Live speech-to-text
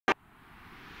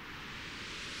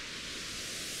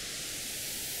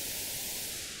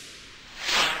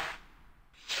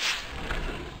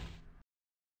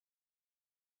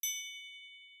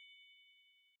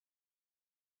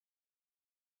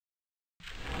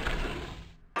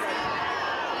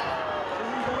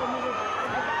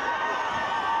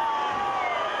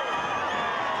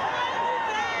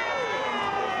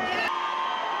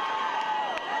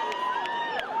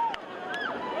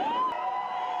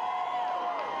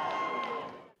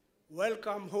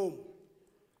welcome home.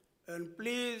 And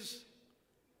please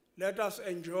let us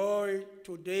enjoy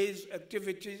today's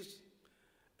activities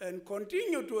and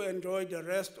continue to enjoy the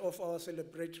rest of our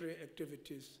celebratory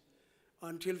activities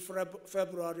until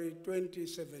February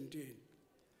 2017.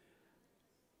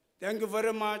 Thank you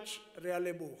very much, Re a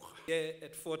leboga. Here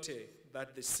at Forte,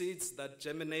 that the seeds that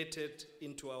germinated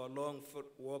into our long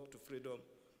walk to freedom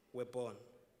were born.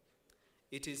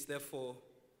 It is therefore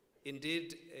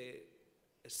indeed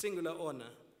a singular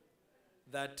honor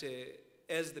that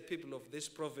as the people of this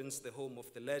province, the home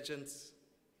of the legends,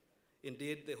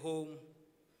 indeed the home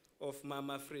of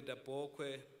Mama Frida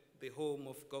Bokwe, the home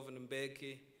of Governor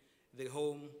Mbeki, the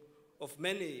home of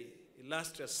many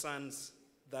illustrious sons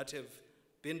that have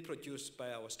been produced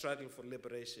by our struggle for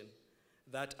liberation,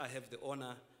 that I have the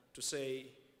honor to say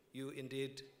you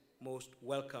indeed most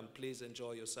welcome. Please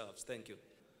enjoy yourselves. Thank you.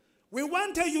 We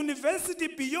want a university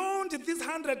beyond these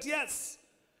 100 years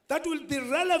that will be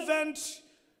relevant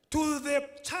to the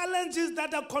challenges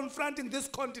that are confronting this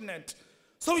continent.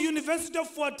 So University of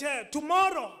Forte,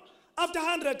 tomorrow, after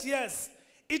 100 years,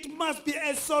 it must be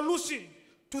a solution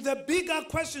to the bigger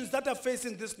questions that are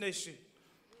facing this nation.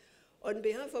 On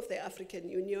behalf of the African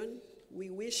Union, we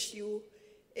wish you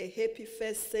a happy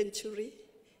first century.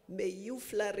 May you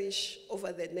flourish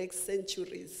over the next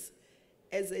centuries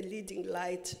as a leading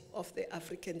light of the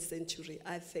African century.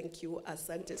 I thank you,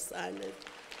 Asante Sana,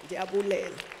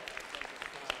 Diabulela.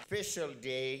 Special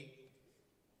day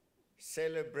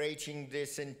celebrating the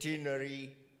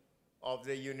centenary of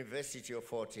the University of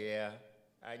Forte,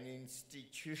 an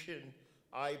institution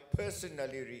I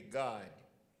personally regard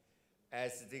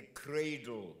as the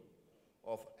cradle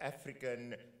of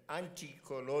African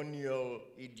anti-colonial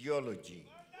ideology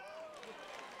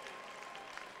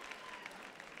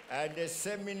and a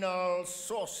seminal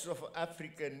source of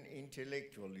African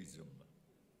intellectualism.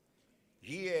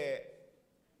 Here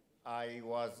I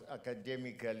was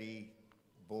academically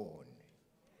born.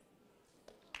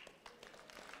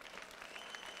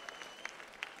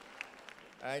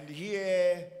 And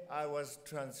here I was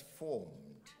transformed.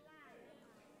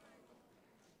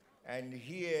 And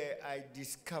here I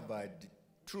discovered,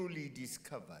 truly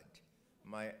discovered,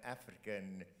 my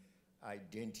African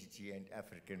identity and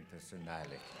African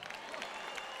personality.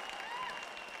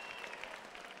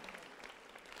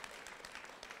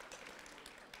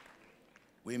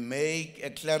 We make a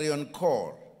clarion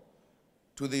call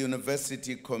to the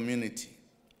university community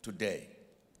today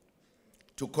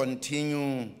to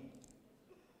continue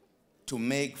to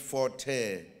make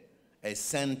Forte a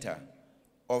center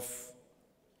of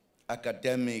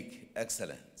academic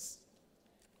excellence.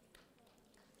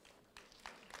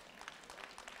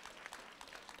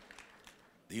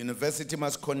 The university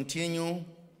must continue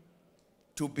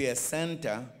to be a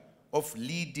center of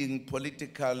leading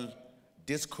political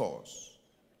discourse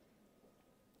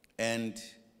and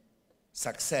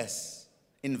success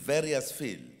in various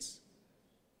fields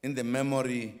in the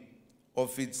memory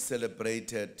of its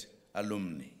celebrated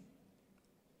alumni.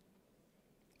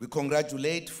 We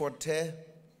congratulate Forte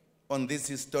on this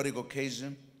historic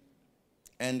occasion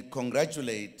and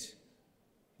congratulate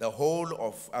the whole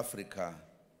of Africa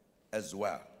as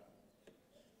well.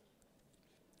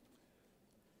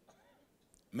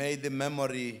 May the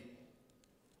memory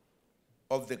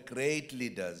of the great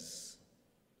leaders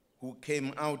who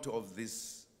came out of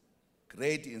this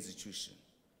great institution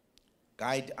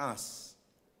guide us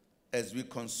as we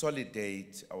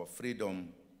consolidate our freedom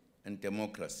and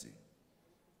democracy,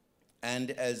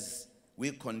 and as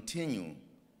we continue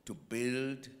to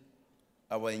build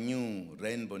our new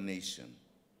rainbow nation,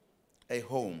 a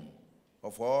home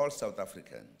of all South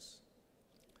Africans.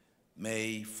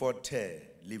 May Forte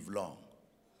live long,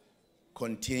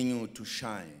 continue to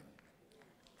shine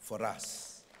for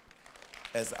us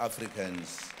as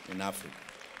Africans in Africa.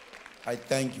 I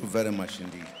thank you very much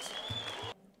indeed.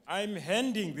 I'm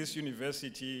handing this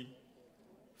university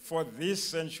for this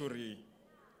century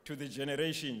to the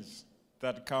generations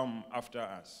that come after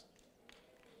us.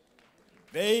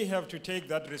 They have to take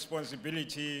that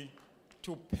responsibility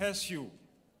to pursue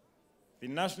the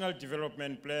National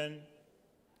Development Plan,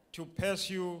 to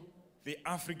pursue the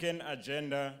African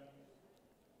agenda.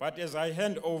 But as I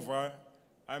hand over,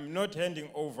 I'm not handing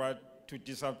over to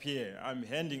disappear. I'm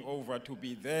handing over to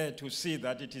be there to see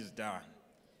that it is done.